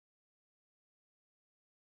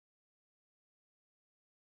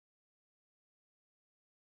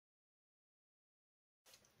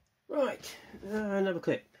Right, another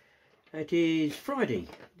clip. It is Friday,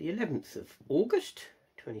 the 11th of August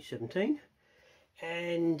 2017,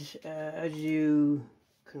 and as you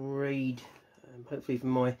can read, hopefully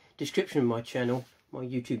from my description of my channel, my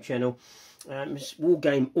YouTube channel, it's war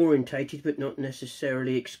game orientated but not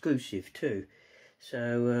necessarily exclusive too.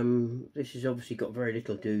 So this has obviously got very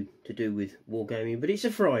little to do with wargaming, but it's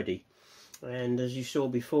a Friday, and as you saw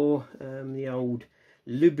before, the old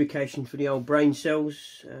lubrication for the old brain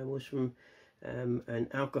cells was from an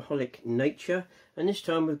alcoholic nature, and this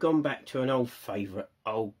time we've gone back to an old favourite,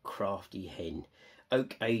 Old Crafty Hen,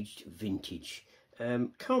 oak aged vintage.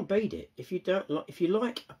 Can't beat it. If you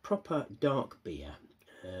like a proper dark beer,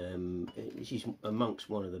 this is amongst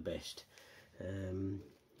one of the best, and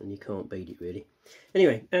you can't beat it really.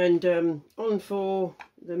 Anyway, and on for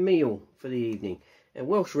the meal for the evening. A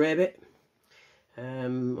Welsh rarebit.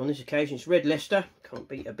 On this occasion it's red Leicester. Can't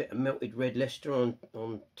beat a bit of melted red Leicester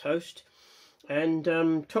on toast, and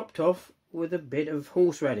topped off with a bit of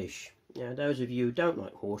horseradish. Now those of you who don't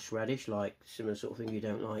like horseradish, like similar sort of thing, you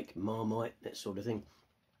don't like Marmite, that sort of thing,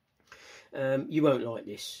 you won't like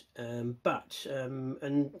this, but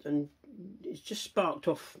and it's just sparked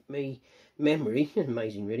off me memory,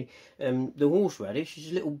 amazing really. The horseradish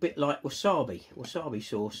is a little bit like wasabi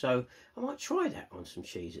sauce, so I might try that on some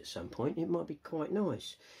cheese at some point. It might be quite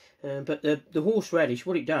nice. But the horseradish,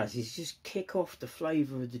 what it does is just kick off the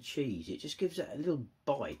flavour of the cheese. It just gives it a little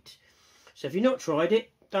bite. So if you've not tried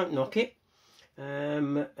it, don't knock it,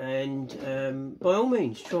 and by all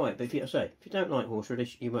means try it. But if you don't like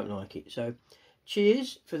horseradish, you won't like it. So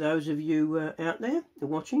cheers for those of you out there who are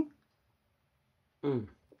watching.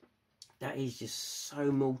 That is just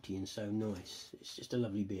so malty and so nice. It's just a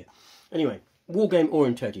lovely beer. Anyway, war game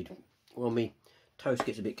orientated. While my toast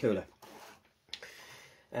gets a bit cooler.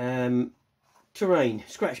 Terrain,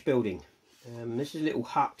 scratch building. This is a little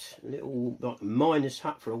hut, a little like miner's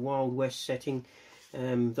hut for a Wild West setting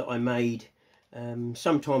that I made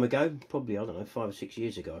some time ago. Probably, I don't know, 5 or 6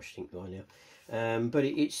 years ago, I should think by now. But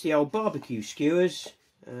it's the old barbecue skewers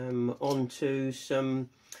onto some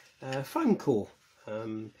foam core.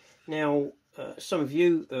 Now, some of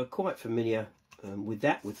you are quite familiar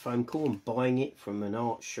with foam core and buying it from an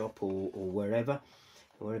art shop or wherever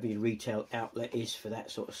your retail outlet is for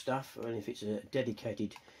that sort of stuff. And if it's a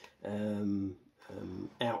dedicated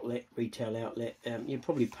retail outlet, you're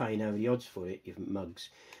probably paying over the odds for it, you mugs.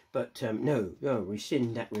 But no,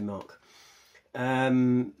 rescind that remark.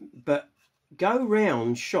 But go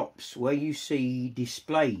round shops where you see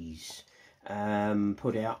displays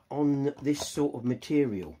put out on this sort of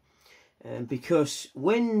material. Because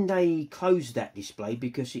when they close that display,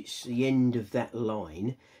 because it's the end of that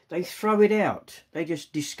line, they throw it out. They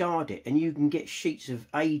just discard it, and you can get sheets of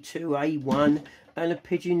A2, A1, and a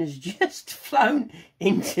pigeon has just flown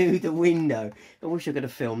into the window. I wish I could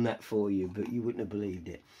have filmed that for you, but you wouldn't have believed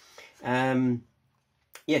it.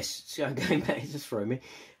 Yes, so going back, just throw me.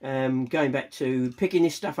 Going back to picking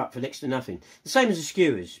this stuff up for next to nothing. The same as the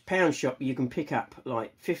skewers. Pound shop, you can pick up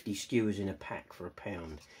like 50 skewers in a pack for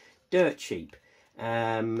 £1. Dirt cheap.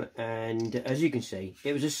 And as you can see,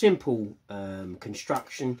 it was a simple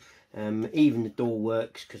construction. Even the door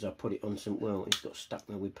works because I put it on some, well, it's got stuck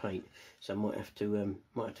there with paint, so I might have to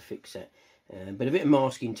fix that. But a bit of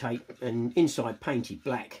masking tape, and inside painted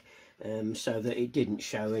black, so that it didn't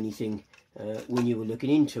show anything when you were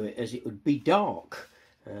looking into it, as it would be dark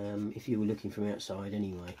if you were looking from outside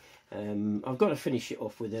anyway. I've got to finish it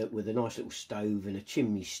off with a nice little stove and a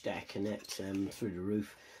chimney stack, and that through the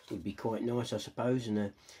roof would be quite nice, I suppose,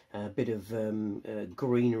 and a bit of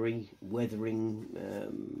greenery, weathering,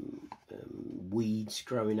 weeds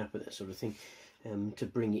growing up and that sort of thing, to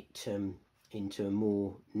bring it into a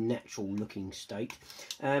more natural looking state.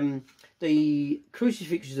 The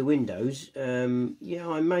crucifixes of the windows, yeah,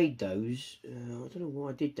 I made those. I don't know why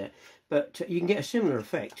I did that, but you can get a similar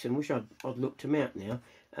effect, and wish I'd looked them out now.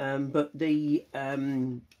 But the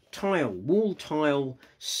wall tile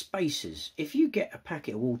spacers, if you get a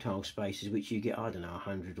packet of wall tile spacers, which you get, I don't know,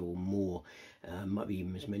 100 or more, might be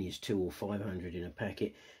even as many as 200 or 500 in a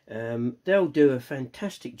packet, they'll do a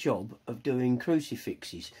fantastic job of doing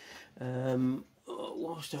crucifixes.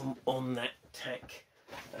 Whilst I'm on that tack,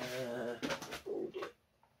 oh dear,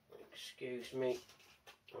 excuse me,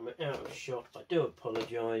 I'm out of shot. I do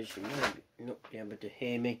apologise, you may not be able to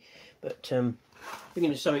hear me, but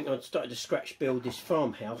beginning of something, I'd started to scratch build this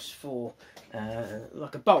farmhouse for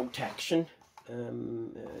like a bolt action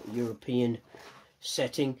European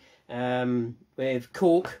setting, with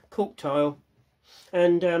cork tile,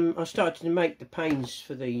 and I started to make the panes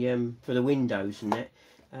for the windows and that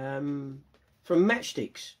from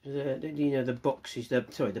matchsticks. You know, the boxes,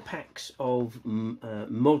 the packs of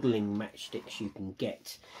modelling matchsticks you can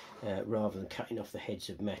get, rather than cutting off the heads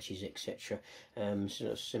of matches, etc. So it's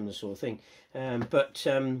a similar sort of thing. But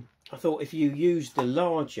I thought if you use the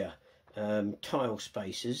larger tile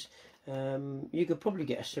spacers, you could probably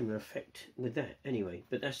get a similar effect with that. Anyway,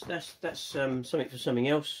 but that's something for something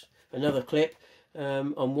else. Another clip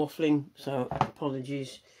on waffling. So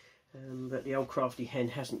apologies. But the old crafty hen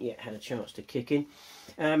hasn't yet had a chance to kick in.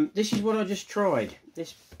 This is what I just tried.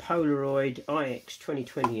 This Polaroid IX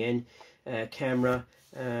 2020N camera.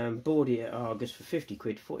 Bought it at Argos for 50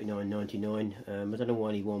 quid, 49.99. I don't know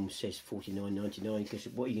why anyone says 49.99, because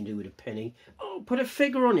what you can do with a penny. Oh, put a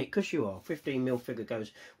figure on it, because you are. 15mm figure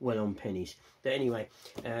goes well on pennies. But anyway,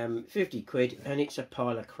 50 quid, and it's a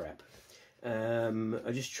pile of crap.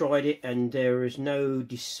 I just tried it, and there is no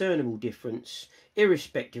discernible difference,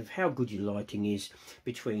 irrespective of how good your lighting is,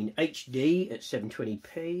 between HD at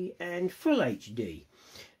 720p and full HD.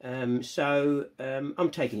 So I'm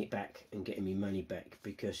taking it back and getting my money back,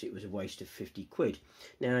 because it was a waste of 50 quid.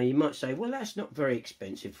 Now you might say, well, that's not very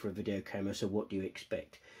expensive for a video camera, so what do you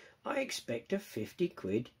expect? I expect a 50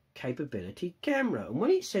 quid capability camera, and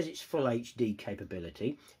when it says it's full HD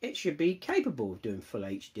capability, it should be capable of doing full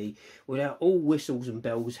HD without all whistles and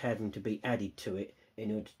bells having to be added to it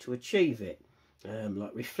in order to achieve it.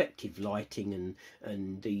 Like reflective lighting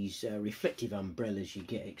and these reflective umbrellas you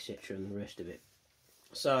get, etc., and the rest of it.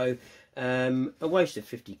 So a waste of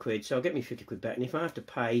 50 quid, so I'll get me 50 quid back, and if I have to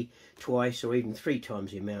pay twice or even 3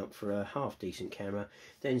 times the amount for a half decent camera,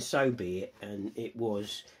 then so be it. And it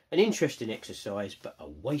was an interesting exercise, but a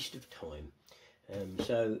waste of time.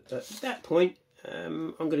 So at that point,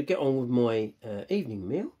 I'm going to get on with my evening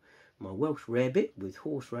meal, my Welsh rarebit with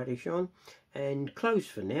horseradish on, and close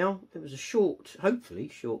for now. It was a short, hopefully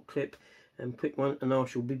short clip, and quick one, and I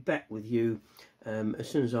shall be back with you as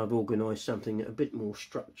soon as I've organised something a bit more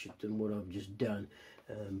structured than what I've just done.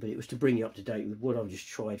 But it was to bring you up to date with what I've just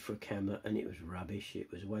tried for a camera, and it was rubbish.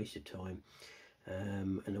 It was a waste of time,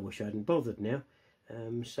 and I wish I hadn't bothered now.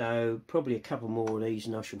 So probably a couple more of these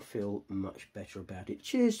and I shall feel much better about it.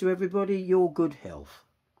 Cheers to everybody, your good health.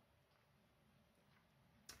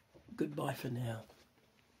 Goodbye for now.